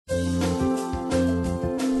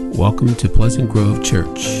Welcome to Pleasant Grove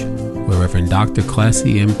Church, where Reverend Dr.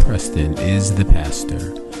 Classy M. Preston is the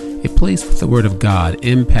pastor. A place where the Word of God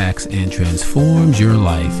impacts and transforms your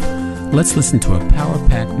life. Let's listen to a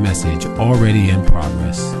power-packed message already in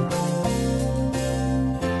progress.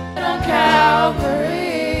 On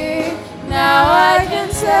Calvary, now I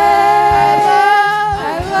can say, I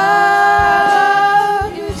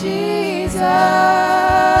love you, Jesus.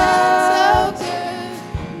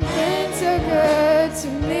 Been so good to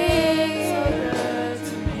me.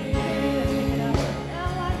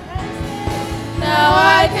 Now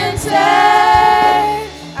I can say,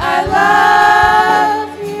 I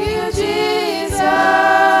love you, Jesus.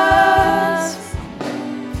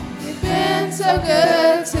 You've been so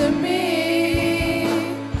good to me.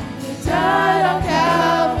 You died on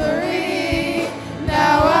Calvary.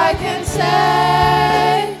 Now I can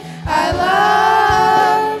say, I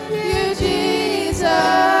love you, Jesus.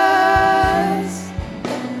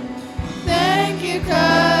 Thank you,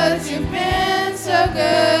 'cause you've been so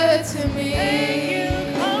good to me.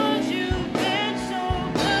 You've been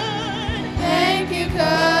so good to me.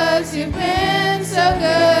 Because you've been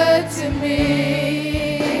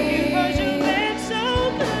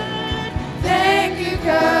so good. Thank you,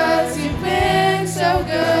 'cause you've been so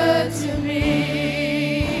good to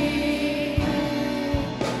me.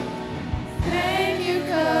 Thank you,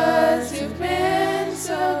 'cause you've been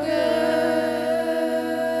so good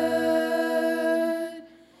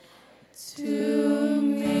to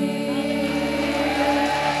me.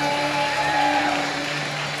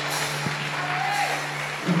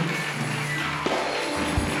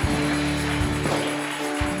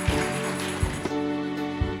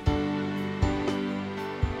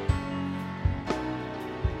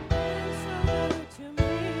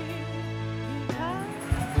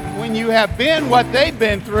 When you have been what they've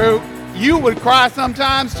been through, you would cry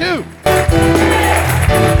sometimes too.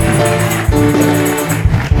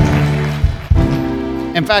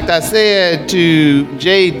 In fact, I said to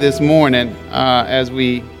Jade this morning as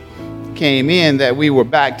we came in that we were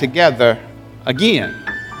back together again.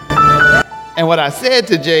 And what I said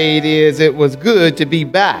to Jade is it was good to be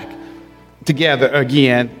back together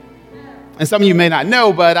again. And some of you may not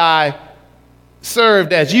know, but I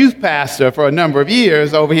served as youth pastor for a number of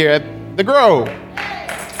years over here at the Grove.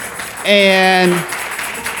 And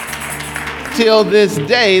till this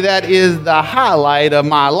day, that is the highlight of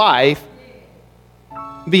my life,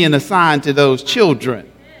 being assigned to those children.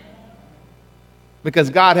 Because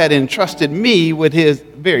God had entrusted me with his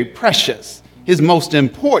very precious, his most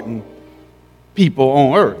important people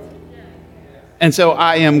on earth. And so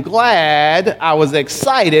I am glad, I was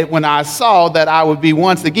excited when I saw that I would be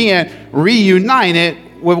once again reunited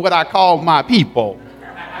with what I call my people.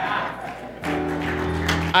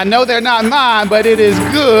 I know they're not mine, but it is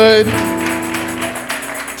good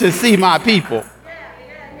to see my people.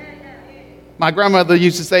 My grandmother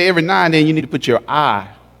used to say every now and then you need to put your eye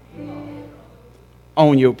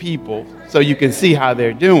on your people so you can see how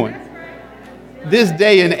they're doing. This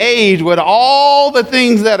day and age, with all the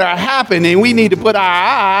things that are happening, we need to put our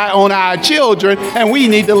eye on our children, and we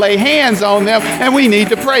need to lay hands on them, and we need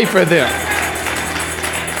to pray for them.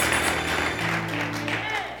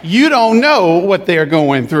 You don't know what they're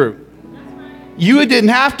going through. You didn't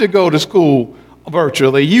have to go to school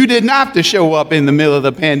virtually. You didn't have to show up in the middle of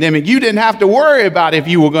the pandemic. You didn't have to worry about if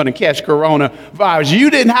you were going to catch coronavirus. You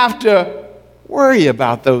didn't have to worry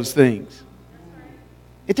about those things.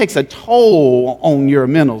 It takes a toll on your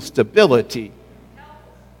mental stability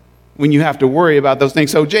when you have to worry about those things.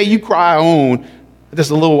 So, Jay, you cry on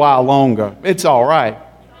just a little while longer. It's all right.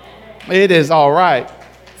 It is all right.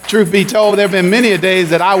 Truth be told, there have been many days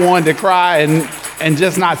that I wanted to cry and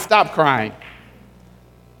just not stop crying.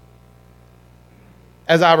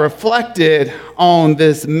 As I reflected on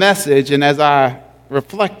this message and as I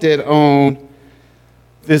reflected on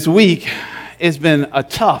this week, it's been a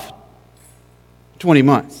tough 20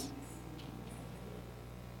 months.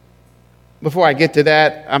 Before I get to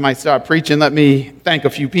that, I might start preaching. Let me thank a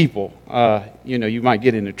few people. You might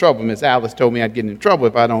get into trouble. Miss Alice told me I'd get into trouble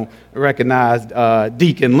if I don't recognize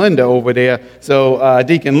Deacon Linda over there. So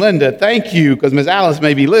Deacon Linda, thank you, because Miss Alice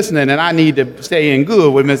may be listening, and I need to stay in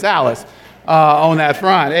good with Miss Alice on that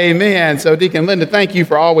front. Amen. So Deacon Linda, thank you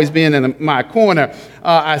for always being in my corner.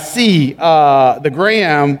 I see the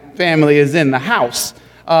Graham family is in the house.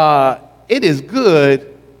 It is good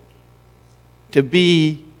to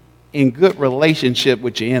be in good relationship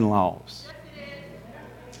with your in-laws.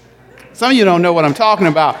 Some of you don't know what I'm talking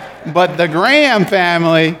about, but the Graham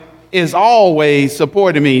family is always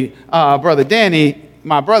supporting me. Brother Danny,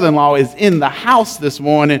 my brother-in-law, is in the house this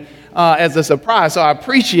morning as a surprise. So I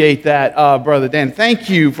appreciate that, Brother Dan. Thank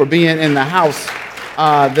you for being in the house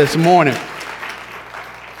this morning.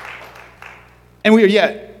 And we are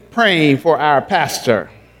yet praying for our pastor.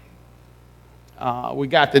 We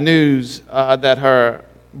got the news that her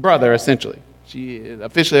brother, essentially, she is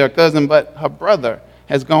officially her cousin, but her brother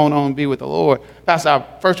has gone on to be with the Lord. Pastor,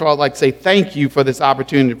 first of all, I'd like to say thank you for this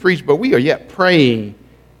opportunity to preach, but we are yet praying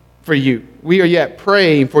for you. We are yet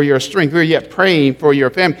praying for your strength. We are yet praying for your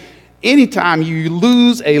family. Anytime you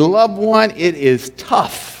lose a loved one, it is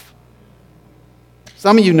tough.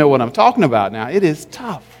 Some of you know what I'm talking about now. It is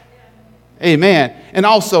tough. Amen. And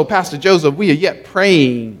also, Pastor Joseph, we are yet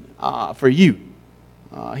praying for you.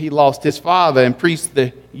 He lost his father and preached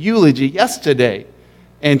the eulogy yesterday.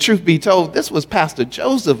 And truth be told, this was Pastor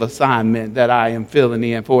Joseph's assignment that I am filling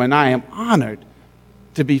in for, and I am honored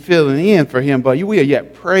to be filling in for him. But we are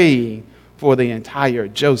yet praying for the entire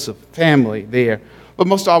Joseph family there. But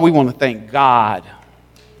most of all, we want to thank God.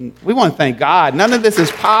 We want to thank God. None of this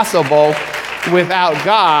is possible without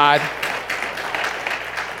God.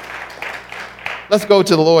 Let's go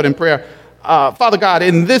to the Lord in prayer. Father God,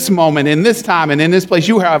 in this moment, in this time, and in this place,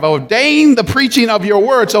 you have ordained the preaching of your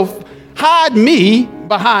word. So hide me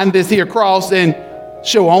behind this here cross and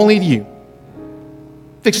show only you.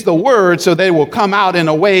 Fix the word so they will come out in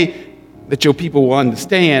a way that your people will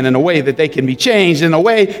understand, in a way that they can be changed, in a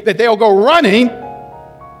way that they'll go running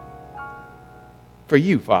for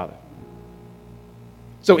you, Father.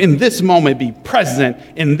 So in this moment, be present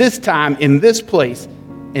in this time, in this place,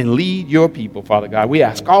 and lead your people, Father God. We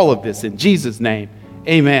ask all of this in Jesus' name.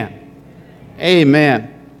 Amen.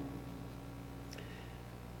 Amen.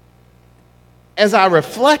 As I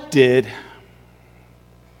reflected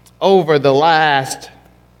over the last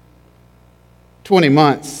 20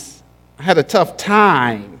 months, I had a tough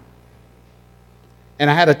time. And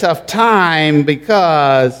I had a tough time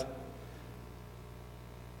because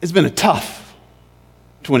it's been a tough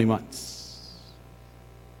 20 months.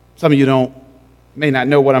 Some of you may not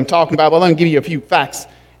know what I'm talking about, but let me give you a few facts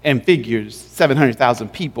and figures. 700,000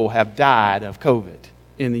 people have died of COVID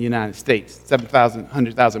in the United States,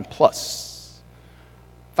 700,000 plus.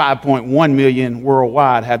 5.1 million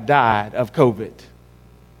worldwide have died of COVID.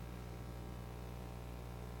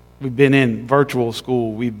 We've been in virtual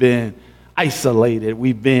school. We've been isolated.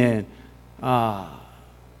 We've been cut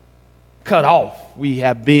off. We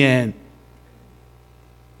have been,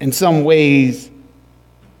 in some ways,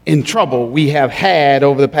 in trouble. We have had,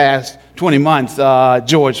 over the past 20 months,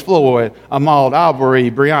 George Floyd, Ahmaud Arbery,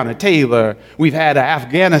 Breonna Taylor. We've had an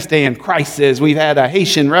Afghanistan crisis. We've had a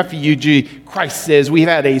Haitian refugee crisis. We've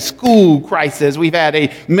had a school crisis. We've had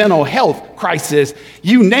a mental health crisis.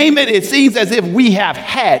 You name it, it seems as if we have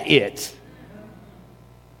had it.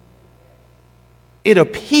 It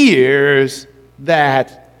appears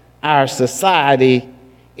that our society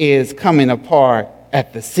is coming apart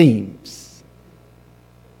at the seams.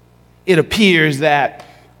 It appears that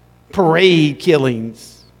parade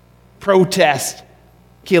killings, protest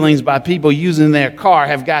killings by people using their car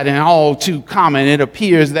have gotten all too common. It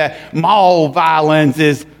appears that mall violence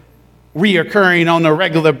is reoccurring on a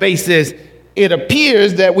regular basis. It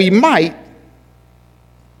appears that we might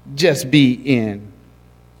just be in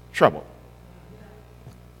trouble.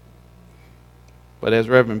 But as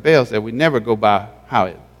Reverend Bell said, we never go by how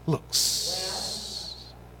it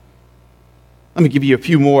looks. Let me give you a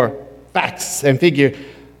few more facts and figures.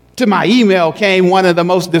 To my email came one of the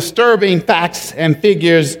most disturbing facts and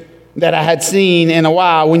figures that I had seen in a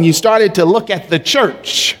while. When you started to look at the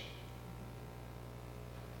church,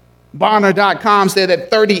 Barna.com said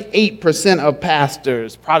that 38% of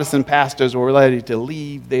pastors, Protestant pastors, were ready to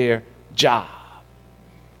leave their job,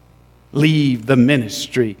 leave the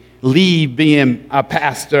ministry, leave being a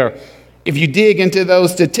pastor. If you dig into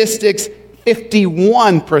those statistics,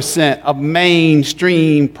 51% of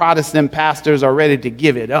mainstream Protestant pastors are ready to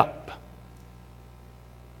give it up.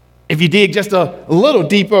 If you dig just a little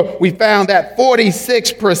deeper, we found that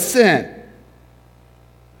 46%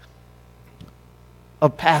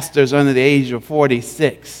 of pastors under the age of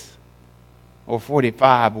 46 or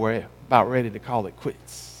 45 were about ready to call it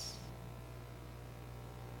quits.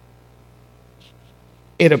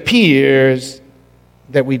 It appears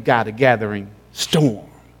that we've got a gathering storm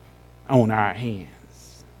on our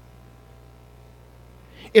hands.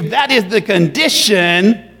 If that is the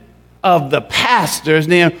condition of the pastors,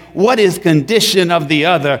 then what is condition of the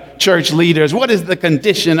other church leaders? What is the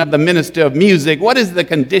condition of the minister of music? What is the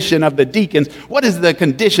condition of the deacons? What is the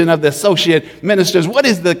condition of the associate ministers? What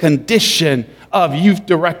is the condition of youth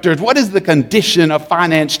directors? What is the condition of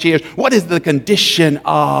finance chairs? What is the condition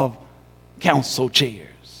of council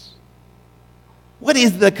chairs? What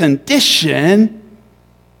is the condition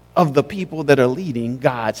of the people that are leading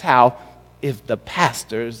God's house if the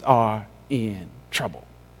pastors are in trouble?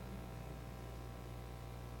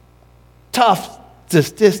 Tough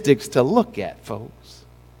statistics to look at, folks.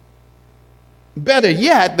 Better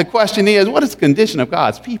yet, the question is, what is the condition of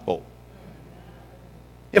God's people?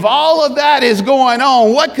 If all of that is going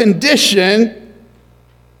on, what condition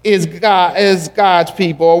is God's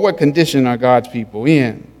people, or what condition are God's people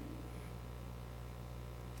in?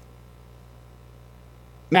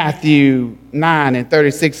 Matthew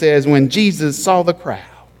 9:36 says, when Jesus saw the crowd,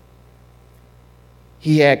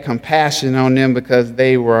 he had compassion on them because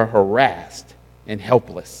they were harassed and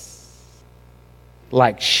helpless,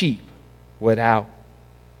 like sheep without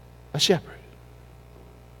a shepherd.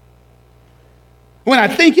 When I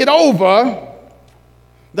think it over,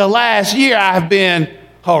 the last year I've been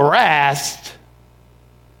harassed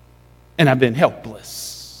and I've been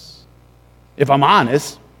helpless. If I'm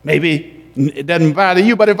honest, maybe it doesn't bother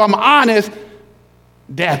you, but if I'm honest,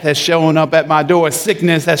 death has shown up at my door,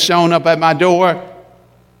 sickness has shown up at my door,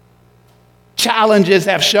 challenges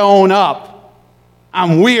have shown up.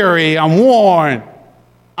 I'm weary, I'm worn,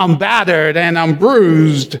 I'm battered, and I'm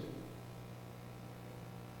bruised.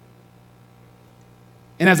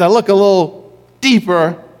 And as I look a little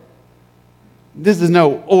deeper, this is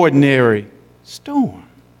no ordinary storm.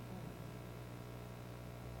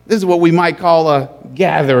 This is what we might call a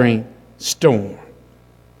gathering storm.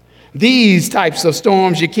 These types of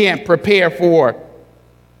storms you can't prepare for.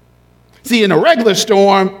 See, in a regular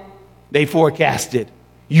storm, they forecast it.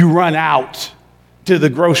 You run out to the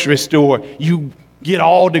grocery store. You get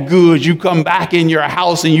all the goods. You come back in your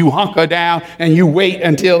house and you hunker down and you wait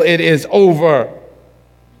until it is over.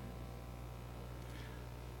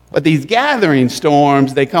 But these gathering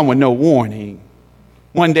storms, they come with no warning.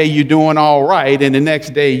 One day you're doing all right, and the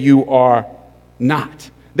next day you are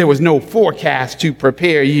not. There was no forecast to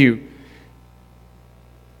prepare you.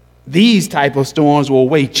 These type of storms will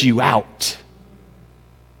wait you out.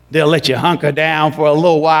 They'll let you hunker down for a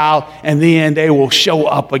little while, and then they will show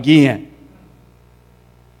up again.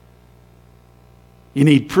 You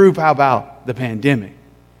need proof? How about the pandemic?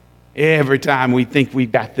 Every time we think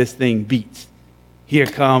we've got this thing beat, here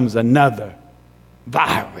comes another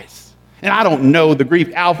virus. And I don't know the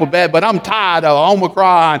Greek alphabet, but I'm tired of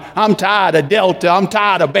Omicron. I'm tired of Delta. I'm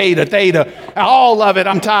tired of Beta, Theta. All of it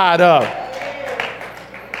I'm tired of.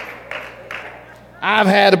 I've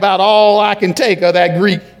had about all I can take of that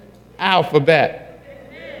Greek alphabet.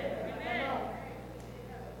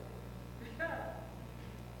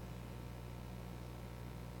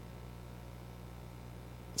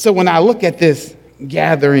 So when I look at this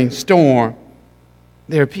gathering storm,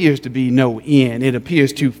 there appears to be no end. It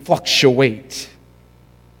appears to fluctuate.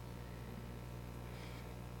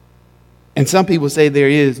 And some people say there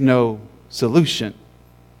is no solution.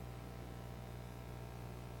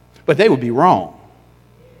 But they would be wrong.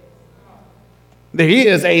 There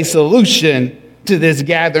is a solution to this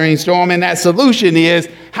gathering storm, and that solution is,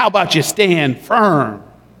 how about you stand firm?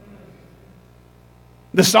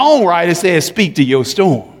 The songwriter says, speak to your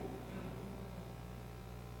storm.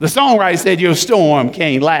 The songwriter said, your storm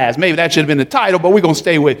can't last. Maybe that should have been the title, but we're going to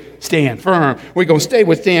stay with stand firm. We're going to stay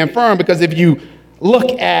with stand firm because if you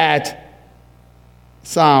look at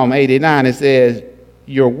Psalm 89, it says,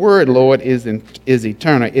 your word, Lord, is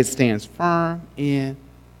eternal. It stands firm in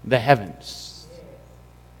the heavens.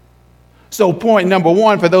 So point number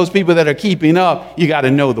one, for those people that are keeping up, you got to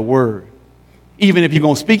know the word. Even if you're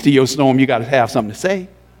going to speak to your storm, you got to have something to say.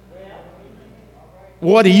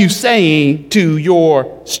 What are you saying to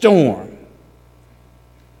your storm?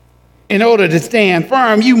 In order to stand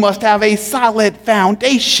firm, you must have a solid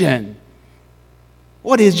foundation.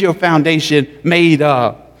 What is your foundation made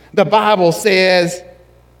of? The Bible says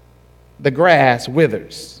the grass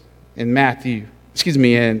withers in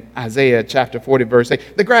Isaiah chapter 40, verse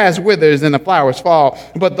 8. The grass withers and the flowers fall,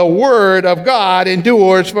 but the word of God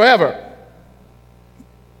endures forever.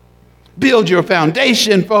 Build your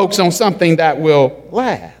foundation, folks, on something that will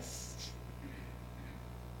last.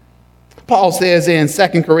 Paul says in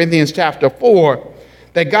 2 Corinthians chapter 4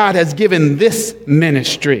 that God has given this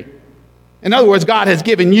ministry. In other words, God has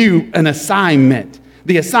given you an assignment.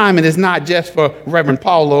 The assignment is not just for Reverend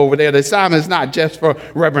Paul over there. The assignment is not just for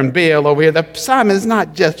Reverend Bale over here. The assignment is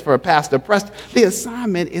not just for Pastor Preston. The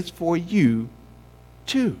assignment is for you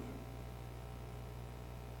too.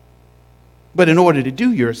 But in order to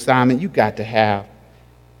do your assignment, you've got to have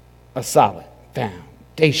a solid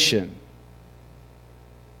foundation.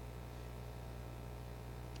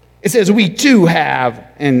 It says we too have,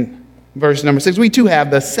 in verse number 6, we too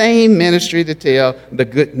have the same ministry to tell the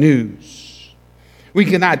good news. We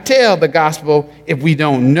cannot tell the gospel if we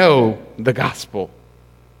don't know the gospel.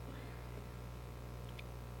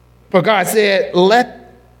 For God said,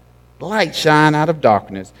 let light shine out of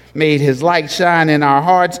darkness, made his light shine in our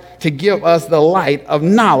hearts to give us the light of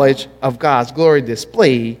knowledge of God's glory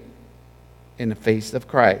displayed in the face of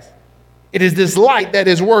Christ. It is this light that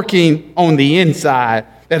is working on the inside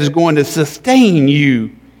that is going to sustain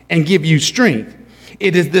you and give you strength.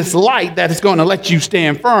 It is this light that is going to let you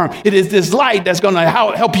stand firm. It is this light that's going to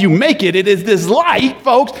help you make it. It is this light,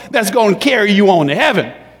 folks, that's going to carry you on to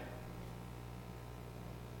heaven.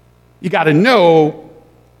 You got to know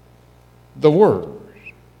the word.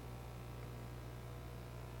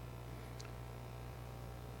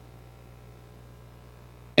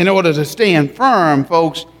 In order to stand firm,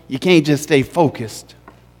 folks, you can't just stay focused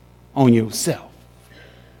on yourself.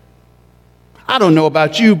 I don't know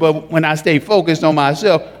about you, but when I stay focused on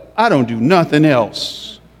myself, I don't do nothing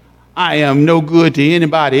else. I am no good to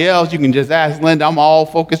anybody else. You can just ask Linda. I'm all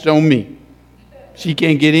focused on me. She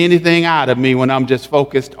can't get anything out of me when I'm just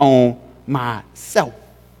focused on myself.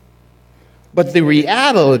 But the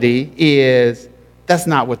reality is that's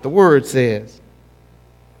not what the word says.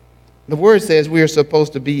 The word says we are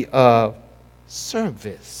supposed to be of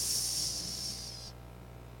service.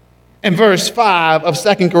 In verse 5 of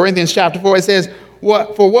 2 Corinthians chapter 4, it says,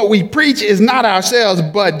 for what we preach is not ourselves,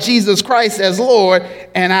 but Jesus Christ as Lord,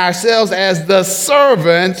 and ourselves as the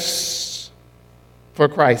servants for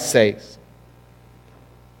Christ's sake.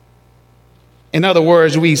 In other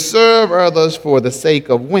words, we serve others for the sake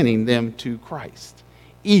of winning them to Christ,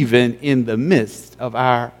 even in the midst of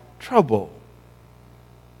our trouble.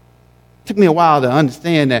 It took me a while to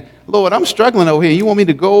understand that, Lord, I'm struggling over here. You want me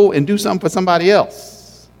to go and do something for somebody else?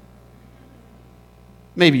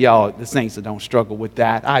 Maybe y'all, the saints that don't struggle with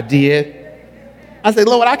that. I did. I said,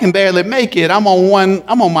 Lord, I can barely make it. I'm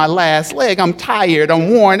on my last leg. I'm tired.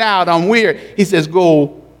 I'm worn out. I'm weird. He says,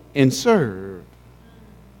 go and serve.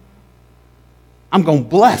 I'm going to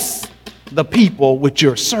bless the people with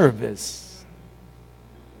your service.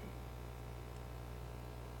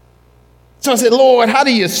 So I said, Lord, how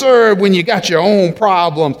do you serve when you got your own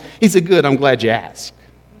problems? He said, good, I'm glad you asked.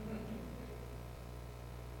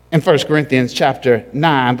 In 1 Corinthians chapter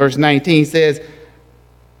 9, verse 19 says,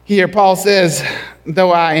 here Paul says,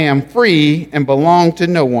 though I am free and belong to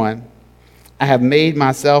no one, I have made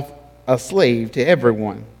myself a slave to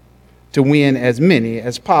everyone, to win as many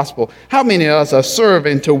as possible. How many of us are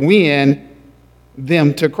serving to win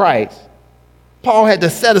them to Christ? Paul had to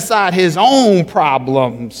set aside his own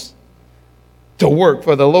problems to work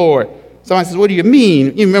for the Lord. Somebody says, what do you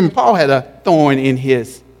mean? You remember Paul had a thorn in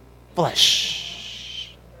his flesh.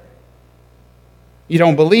 You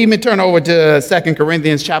don't believe me? Turn over to 2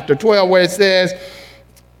 Corinthians chapter 12 where it says,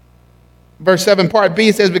 verse 7 part B,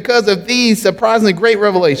 it says, because of these surprisingly great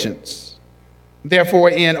revelations, therefore,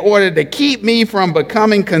 in order to keep me from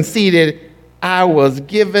becoming conceited, I was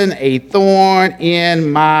given a thorn in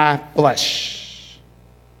my flesh,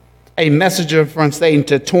 a messenger from Satan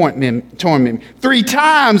to torment me. 3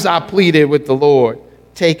 times I pleaded with the Lord,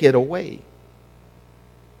 take it away.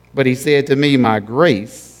 But he said to me, my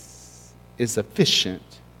grace is sufficient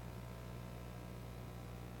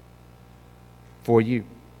for you.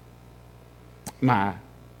 My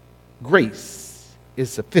grace is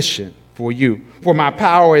sufficient for you. For my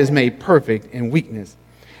power is made perfect in weakness.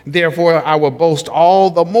 Therefore, I will boast all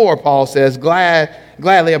the more, Paul says,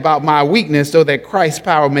 gladly about my weakness, so that Christ's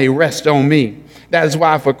power may rest on me. That is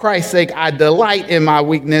why, for Christ's sake, I delight in my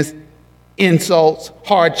weakness, insults,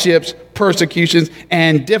 hardships, persecutions,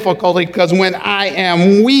 and difficulty, because when I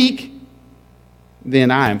am weak,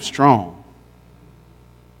 then I am strong.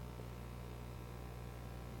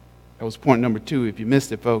 That was point number 2. If you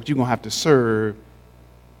missed it, folks, you're going to have to serve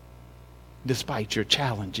despite your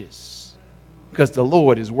challenges, because the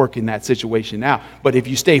Lord is working that situation out. But if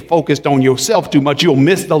you stay focused on yourself too much, you'll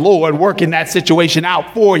miss the Lord working that situation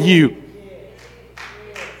out for you.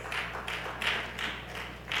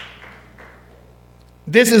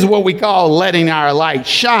 This is what we call letting our light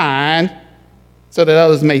shine so that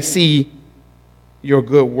others may see your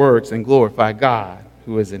good works and glorify God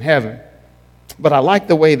who is in heaven. But I like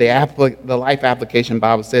the way the Life Application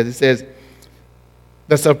Bible says. It says,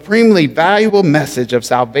 the supremely valuable message of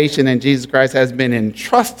salvation in Jesus Christ has been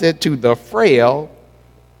entrusted to the frail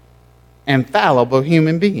and fallible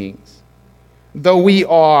human beings. Though we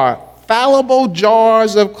are fallible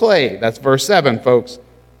jars of clay, that's verse 7, folks,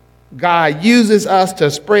 God uses us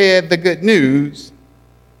to spread the good news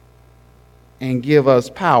and give us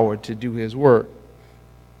power to do his work.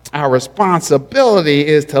 Our responsibility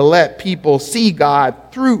is to let people see God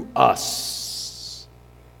through us.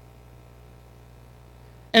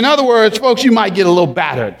 In other words, folks, you might get a little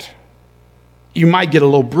battered. You might get a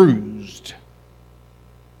little bruised.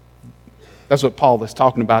 That's what Paul is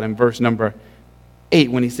talking about in verse number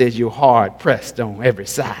 8 when he says you're hard pressed on every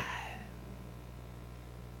side.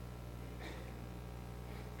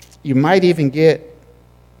 You might even get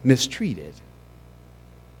mistreated,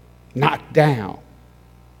 knocked down.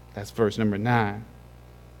 That's verse number 9.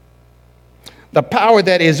 The power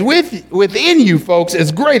that is within you, folks,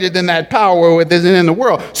 is greater than that power that is in the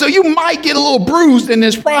world. So you might get a little bruised in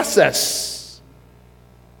this process,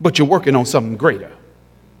 but you're working on something greater.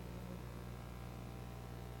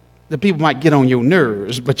 The people might get on your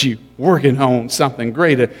nerves, but you're working on something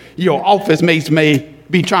greater. Your office mates may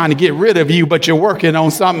be trying to get rid of you, but you're working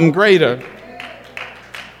on something greater.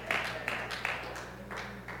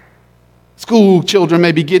 School children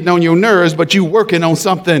may be getting on your nerves, but you're working on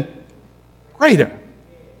something greater.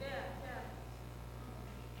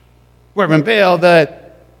 Reverend Bell,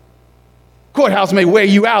 the courthouse may wear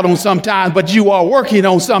you out on sometimes, but you are working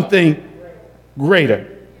on something greater.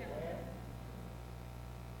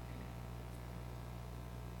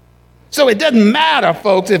 So it doesn't matter,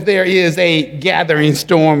 folks, if there is a gathering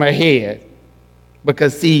storm ahead.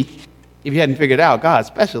 Because, see, if you hadn't figured out, God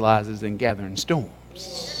specializes in gathering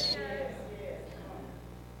storms.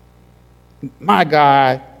 My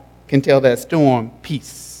God can tell that storm,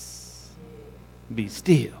 peace, be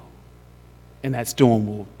still, and that storm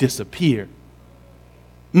will disappear.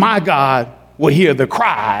 My God will hear the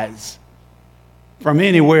cries from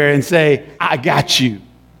anywhere and say, I got you.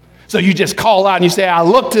 So you just call out and you say, I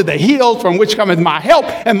look to the hills from which cometh my help,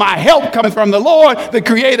 and my help cometh from the Lord, the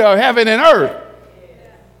creator of heaven and earth.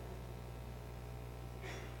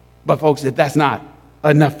 But folks, if that's not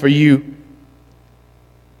enough for you,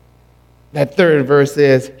 that third verse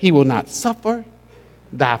says, he will not suffer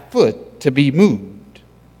thy foot to be moved.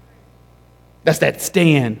 That's that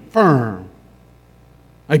stand firm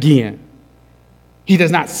again. He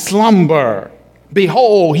does not slumber.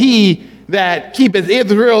 Behold, he that keepeth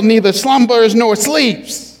Israel neither slumbers nor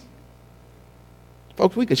sleeps.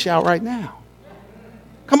 Folks, we could shout right now.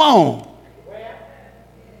 Come on.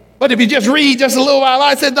 But if you just read just a little while,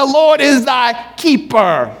 I said, the Lord is thy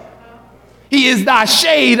keeper. He is thy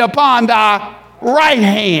shade upon thy right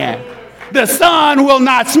hand. The sun will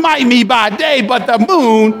not smite me by day, but the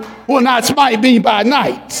moon will not smite me by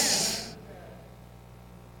night.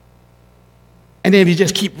 And then if you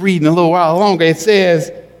just keep reading a little while longer, it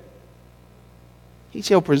says, he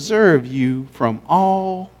shall preserve you from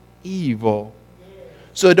all evil.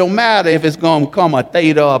 So it don't matter if it's going to come a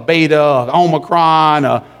theta, a beta, a omicron,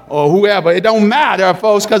 or whoever. It don't matter,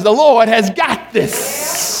 folks, because the Lord has got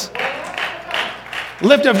this.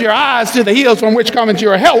 Lift up your eyes to the hills from which cometh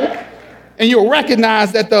your help, and you'll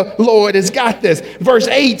recognize that the Lord has got this. Verse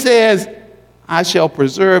 8 says, I shall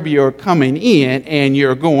preserve your coming in and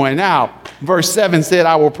your going out. Verse 7 said,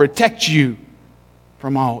 I will protect you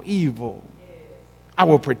from all evil. I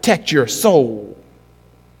will protect your soul.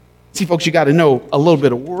 See, folks, you got to know a little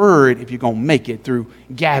bit of word if you're going to make it through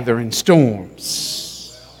gathering storms.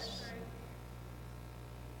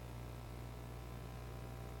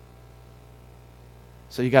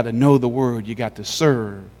 So you got to know the word. You got to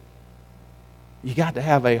serve. You got to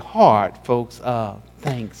have a heart, folks, of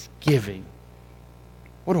thanksgiving.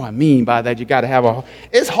 What do I mean by that? You got to have a...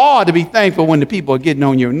 It's hard to be thankful when the people are getting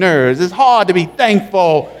on your nerves. It's hard to be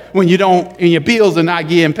thankful when you don't, and your bills are not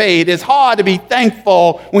getting paid. It's hard to be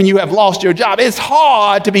thankful when you have lost your job. It's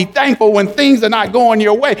hard to be thankful when things are not going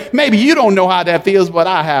your way. Maybe you don't know how that feels, but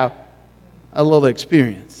I have a little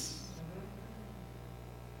experience.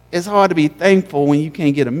 It's hard to be thankful when you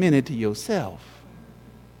can't get a minute to yourself.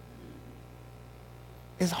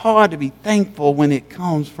 It's hard to be thankful when it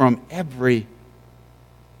comes from every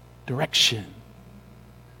direction.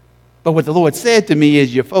 But what the Lord said to me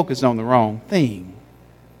is you're focused on the wrong thing.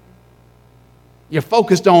 You're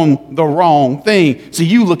focused on the wrong thing. So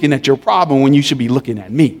you looking at your problem when you should be looking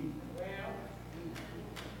at me.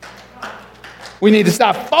 We need to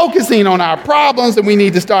stop focusing on our problems, and we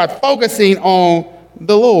need to start focusing on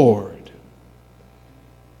the Lord.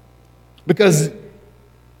 Because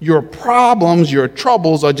your problems, your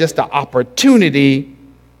troubles are just an opportunity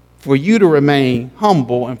for you to remain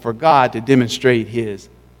humble and for God to demonstrate his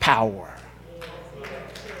power.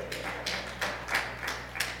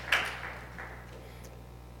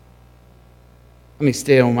 Let me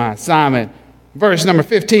stay on my assignment. Verse number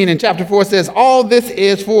 15 in chapter 4 says, all this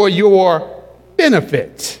is for your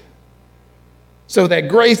benefit, so that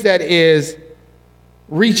grace that is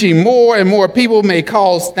reaching more and more people may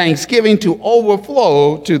cause thanksgiving to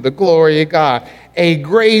overflow to the glory of God. A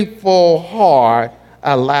grateful heart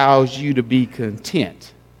allows you to be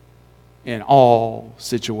content in all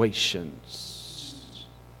situations.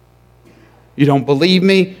 You don't believe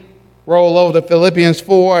me? Roll over to Philippians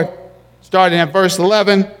 4, starting at verse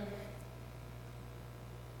 11.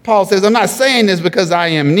 Paul says, I'm not saying this because I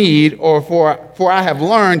am in need or for I have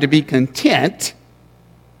learned to be content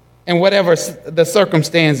in whatever the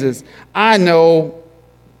circumstances. I know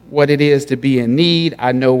what it is to be in need.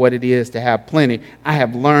 I know what it is to have plenty. I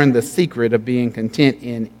have learned the secret of being content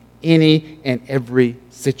in any and every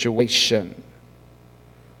situation,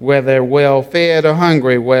 whether well-fed or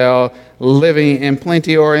hungry, well living in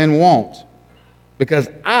plenty or in want, because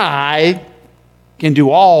I can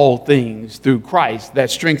do all things through Christ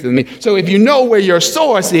that strengthens me. So if you know where your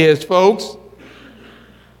source is, folks,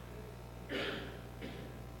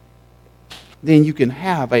 then you can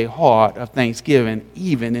have a heart of thanksgiving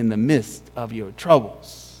even in the midst of your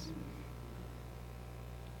troubles.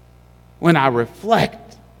 When I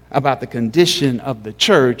reflect about the condition of the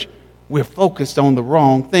church, we're focused on the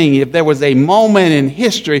wrong thing. If there was a moment in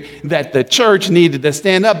history that the church needed to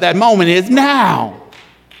stand up, that moment is now.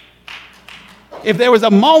 If there was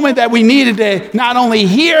a moment that we needed to not only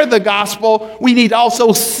hear the gospel, we need to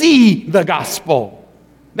also see the gospel.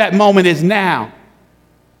 That moment is now.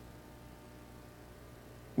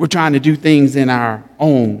 We're trying to do things in our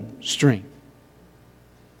own strength.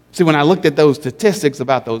 See, when I looked at those statistics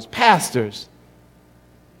about those pastors,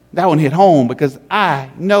 that one hit home because I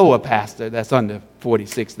know a pastor that's under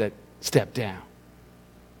 46 that stepped down.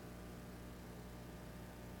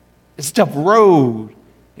 It's a tough road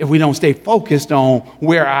if we don't stay focused on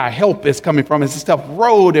where our help is coming from. It's a tough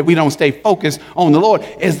road if we don't stay focused on the Lord.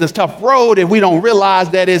 It's this tough road if we don't realize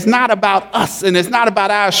that it's not about us and it's not about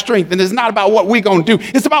our strength and it's not about what we're going to do.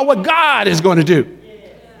 It's about what God is going to do.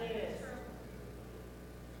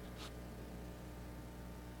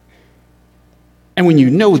 And when you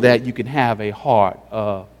know that, you can have a heart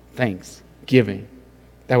of thanksgiving.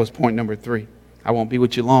 That was point number 3. I won't be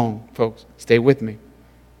with you long, folks. Stay with me.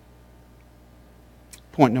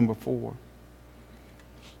 Point number 4.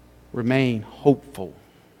 Remain hopeful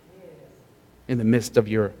in the midst of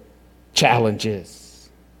your challenges.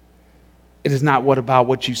 It is not about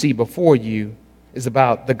what you see before you. It's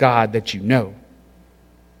about the God that you know.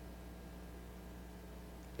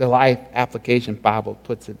 The Life Application Bible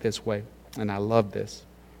puts it this way, and I love this.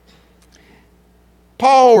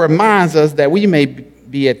 Paul reminds us that we may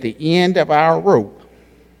be at the end of our rope,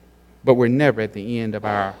 but we're never at the end of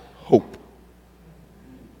our hope.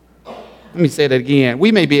 Let me say that again.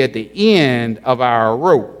 We may be at the end of our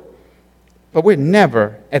rope, but we're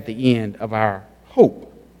never at the end of our hope.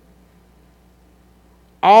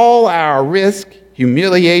 All our risk,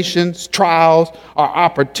 humiliations, trials are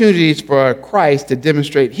opportunities for Christ to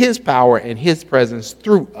demonstrate his power and his presence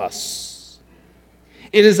through us.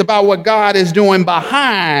 It is about what God is doing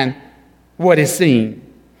behind what is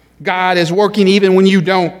seen. God is working even when you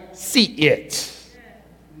don't see it.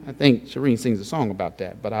 I think Shireen sings a song about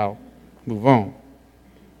that, but I'll move on.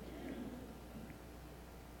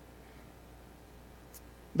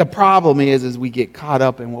 The problem is we get caught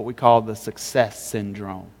up in what we call the success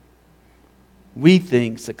syndrome. We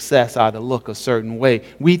think success ought to look a certain way.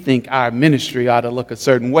 We think our ministry ought to look a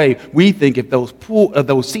certain way. We think if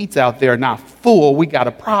those seats out there are not full, we got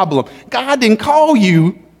a problem. God didn't call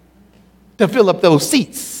you to fill up those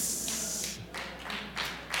seats.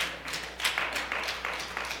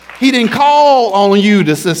 He didn't call on you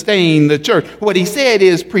to sustain the church. What he said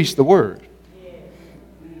is preach the word.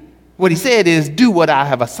 What he said is do what I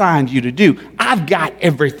have assigned you to do. I've got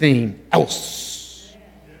everything else.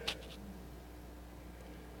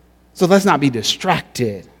 So let's not be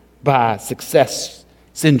distracted by success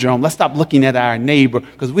syndrome. Let's stop looking at our neighbor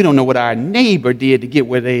because we don't know what our neighbor did to get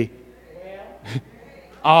where they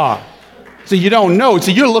are. So you don't know. So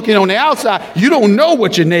you're looking on the outside. You don't know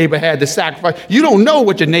what your neighbor had to sacrifice. You don't know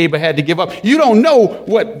what your neighbor had to give up. You don't know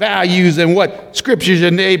what values and what scriptures your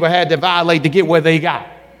neighbor had to violate to get where they got.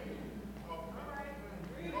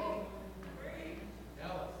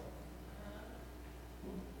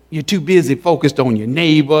 You're too busy focused on your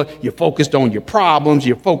neighbor. You're focused on your problems.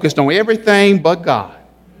 You're focused on everything but God.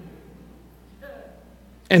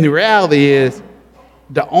 And the reality is,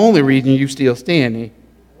 the only reason you're still standing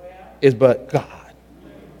is but God.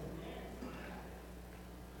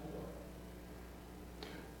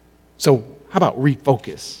 So how about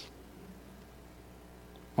refocus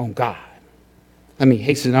on God? Let me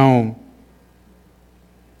hasten on.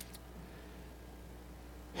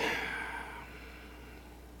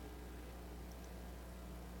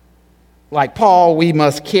 Like Paul, we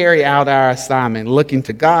must carry out our assignment, looking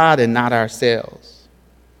to God and not ourselves.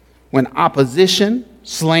 When opposition,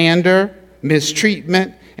 slander,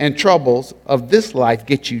 mistreatment, and troubles of this life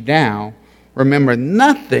get you down, remember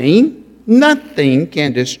nothing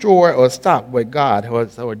can destroy or stop what God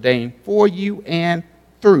has ordained for you and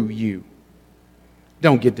through you.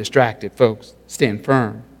 Don't get distracted, folks. Stand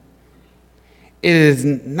firm. It is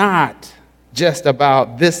not just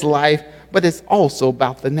about this life, but it's also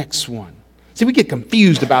about the next one. See, we get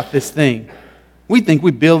confused about this thing. We think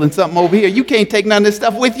we're building something over here. You can't take none of this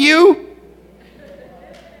stuff with you.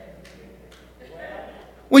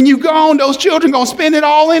 When you gone, those children going to spend it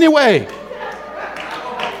all anyway.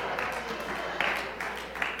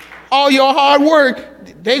 All your hard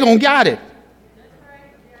work, they going to got it.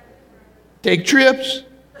 Take trips,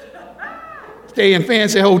 stay in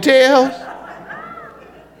fancy hotels.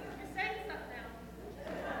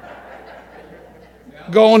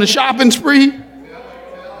 Go on a shopping spree.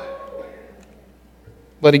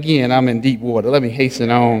 But again, I'm in deep water. Let me hasten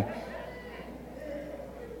on.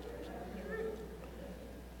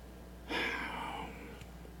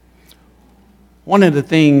 One of the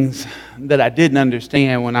things that I didn't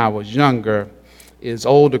understand when I was younger is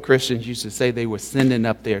older Christians used to say they were sending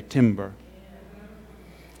up their timber.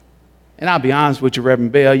 And I'll be honest with you,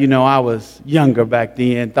 Reverend Bell, you know, I was younger back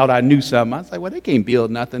then, thought I knew something. I was like, well, they can't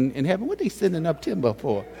build nothing in heaven. What are they sending up timber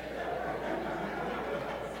for?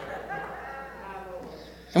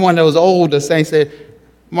 And one of those older saints said,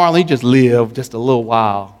 Marlon, just live just a little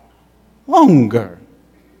while longer.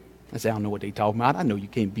 I said, I don't know what they talking about. I know you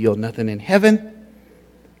can't build nothing in heaven.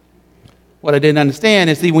 What I didn't understand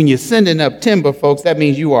is, see, when you're sending up timber, folks, that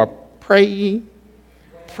means you are praying,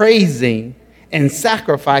 praising, and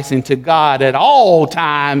sacrificing to God at all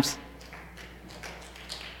times,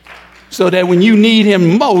 so that when you need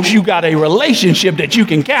him most, you got a relationship that you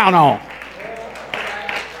can count on.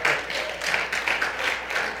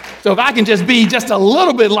 So if I can just be just a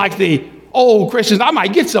little bit like the old Christians, I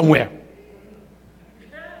might get somewhere.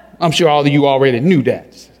 I'm sure all of you already knew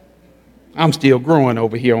that. I'm still growing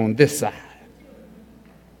over here on this side.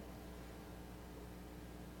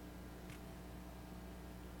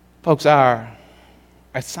 Folks, our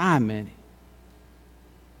assignment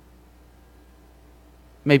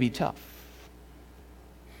may be tough.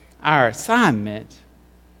 Our assignment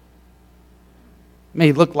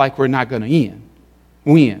may look like we're not going to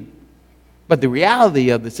win. But the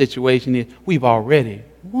reality of the situation is we've already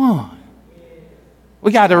won.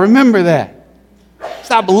 We got to remember that.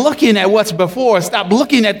 Stop looking at what's before us. Stop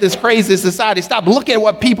looking at this crazy society. Stop looking at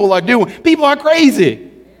what people are doing. People are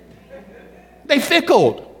crazy. They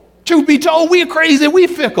fickle. Truth be told, we're crazy. We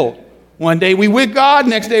fickle. One day we with God,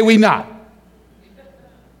 next day we not.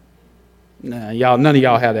 Nah, none of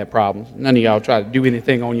y'all have that problem. None of y'all try to do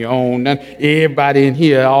anything on your own. Everybody in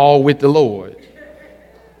here all with the Lord.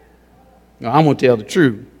 No, I'm going to tell the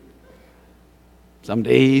truth. Some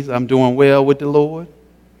days I'm doing well with the Lord,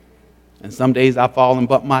 and some days I fall and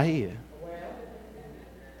bump my head.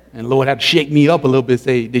 And the Lord had to shake me up a little bit and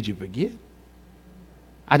say, did you forget?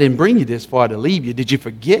 I didn't bring you this far to leave you. Did you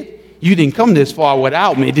forget? You didn't come this far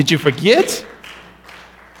without me. Did you forget?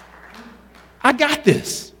 I got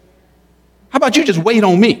this. How about you just wait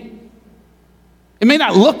on me? It may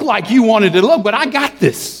not look like you wanted to look, but I got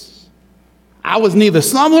this. I was neither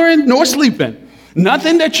slumbering nor sleeping.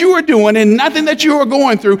 Nothing that you were doing and nothing that you were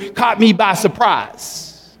going through caught me by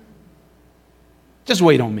surprise. Just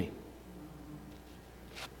wait on me.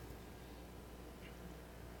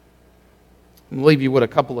 I'm going to leave you with a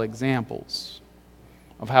couple of examples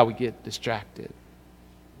of how we get distracted.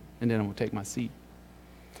 And then I'm going to take my seat.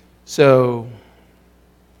 So,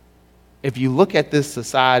 if you look at this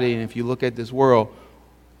society and if you look at this world,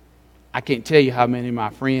 I can't tell you how many of my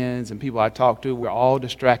friends and people I talk to, we're all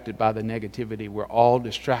distracted by the negativity. We're all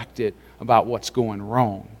distracted about what's going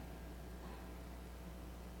wrong.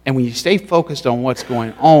 And when you stay focused on what's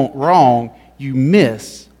going on wrong, you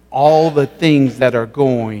miss all the things that are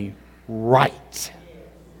going right.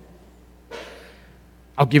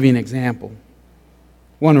 I'll give you an example.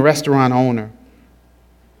 One restaurant owner,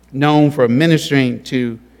 known for ministering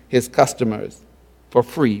to his customers for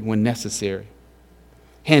free when necessary,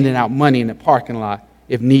 handing out money in the parking lot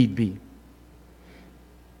if need be.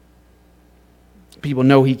 People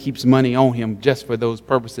know he keeps money on him just for those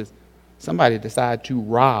purposes. Somebody decided to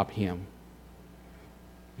rob him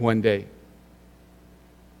one day.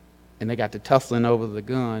 And they got to tussling over the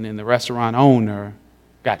gun, and the restaurant owner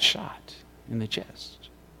got shot in the chest.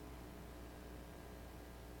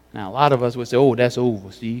 Now, a lot of us would say, oh, that's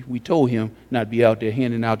over. See, we told him not to be out there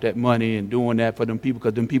handing out that money and doing that for them people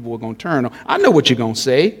because them people were going to turn on. I know what you're going to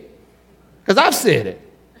say because I've said it.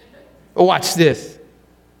 But watch this.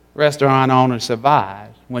 Restaurant owner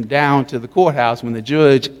survived, went down to the courthouse when the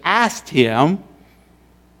judge asked him,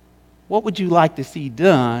 what would you like to see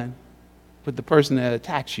done with the person that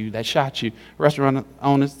attacked you, that shot you? Restaurant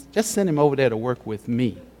owners, just send him over there to work with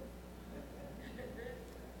me.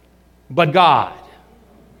 But God,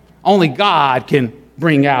 only God can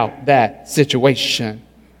bring out that situation.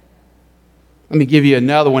 Let me give you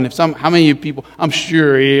another one. How many of you people, I'm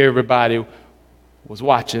sure everybody was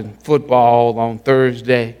watching football on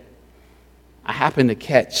Thursday. I happened to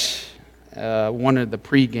catch one of the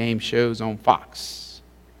pregame shows on Fox.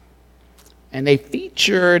 And they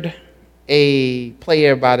featured a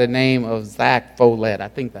player by the name of Zach Follett. I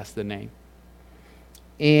think that's the name.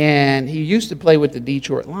 And he used to play with the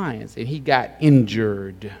Detroit Lions, and he got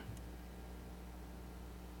injured. And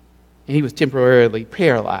he was temporarily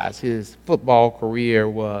paralyzed. His football career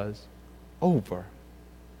was over.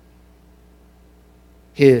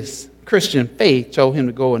 His Christian faith told him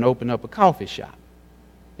to go and open up a coffee shop,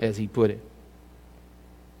 as he put it.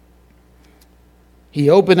 He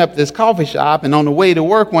opened up this coffee shop, and on the way to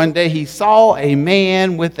work one day, he saw a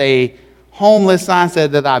man with a homeless sign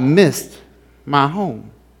said that I missed my home.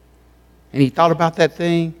 And he thought about that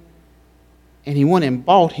thing, and he went and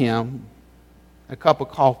bought him a cup of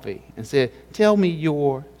coffee and said, tell me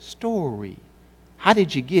your story. How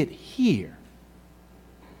did you get here?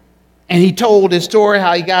 And he told his story,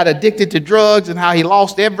 how he got addicted to drugs and how he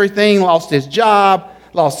lost everything, lost his job,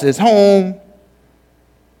 lost his home.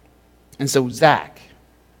 And so Zach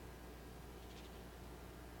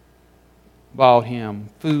bought him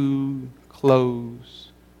food,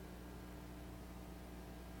 clothes,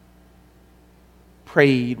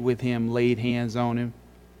 prayed with him, laid hands on him,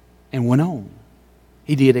 and went on.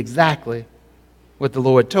 He did exactly what the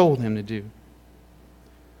Lord told him to do.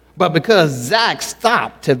 But because Zach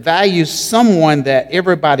stopped to value someone that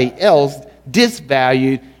everybody else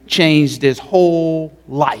disvalued, changed his whole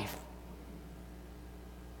life.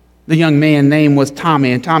 The young man's name was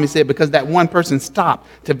Tommy, and Tommy said, because that one person stopped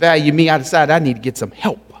to value me, I decided I need to get some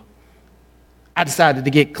help. I decided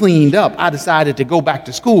to get cleaned up. I decided to go back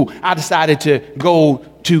to school. I decided to go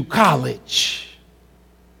to college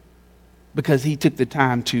because he took the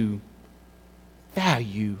time to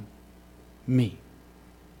value me.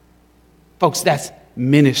 Folks, that's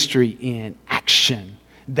ministry in action.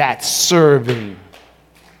 That's serving.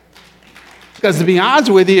 Because to be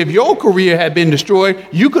honest with you, if your career had been destroyed,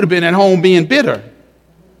 you could have been at home being bitter.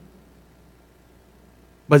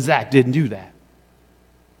 But Zach didn't do that.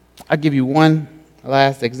 I'll give you one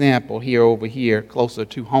last example over here, closer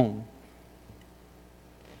to home.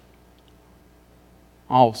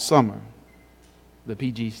 All summer, the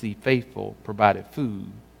PGC faithful provided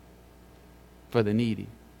food for the needy.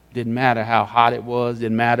 Didn't matter how hot it was,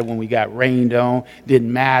 didn't matter when we got rained on,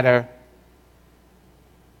 didn't matter.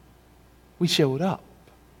 We showed up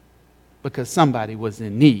because somebody was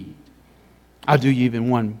in need. I'll do you even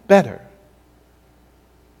one better.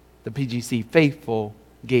 The PGC faithful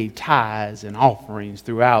gave tithes and offerings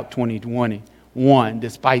throughout 2021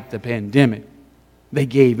 despite the pandemic. They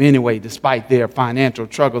gave anyway, despite their financial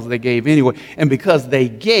struggles, they gave anyway. And because they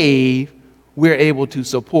gave, we're able to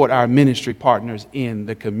support our ministry partners in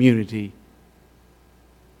the community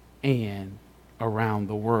and around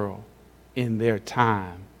the world in their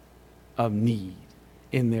time of need.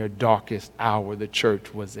 In their darkest hour, the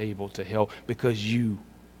church was able to help because you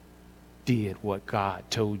did what God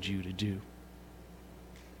told you to do.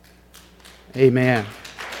 Amen.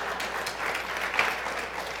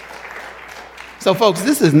 So, folks,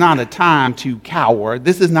 this is not a time to cower.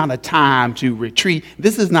 This is not a time to retreat.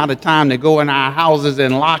 This is not a time to go in our houses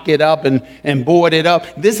and lock it up and board it up.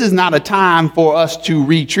 This is not a time for us to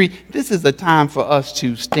retreat. This is a time for us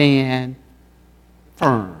to stand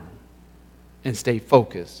firm and stay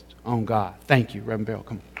focused on God. Thank you, Reverend Bell.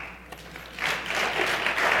 Come on.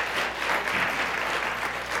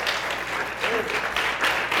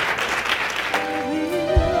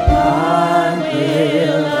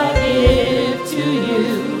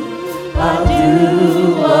 I'll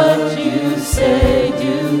do what you say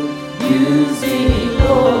do. Use me,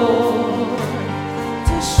 Lord,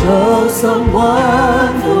 to show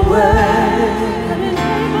someone the way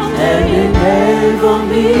and enable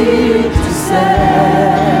me to say,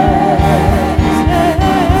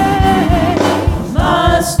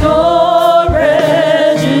 my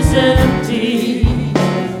storage is empty.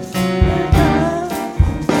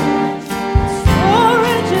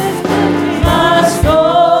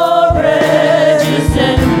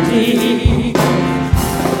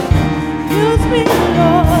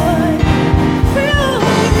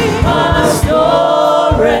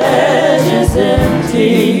 Storage is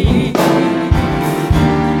empty.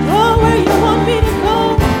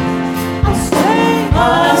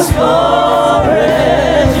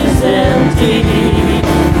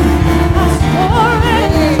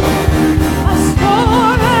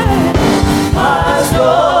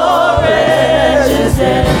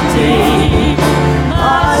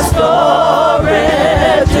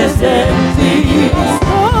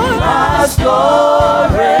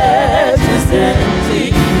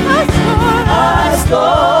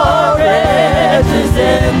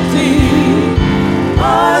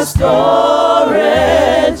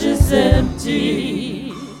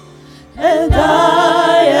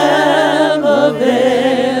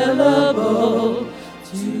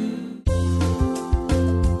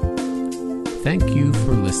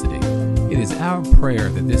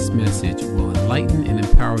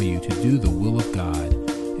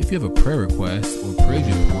 if you have a prayer request or praise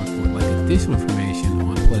report or would like additional information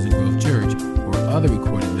on Pleasant Grove Church or other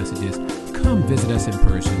recorded messages, come visit us in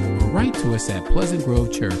person or write to us at Pleasant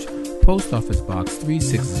Grove Church, Post Office Box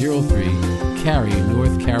 3603, Cary,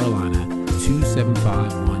 North Carolina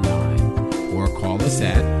 27519, or call us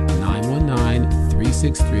at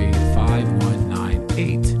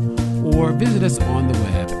 919-363-5198, or visit us on the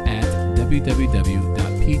web at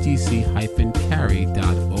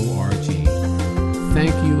www.pgc-cary.org.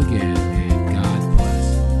 Thank you again.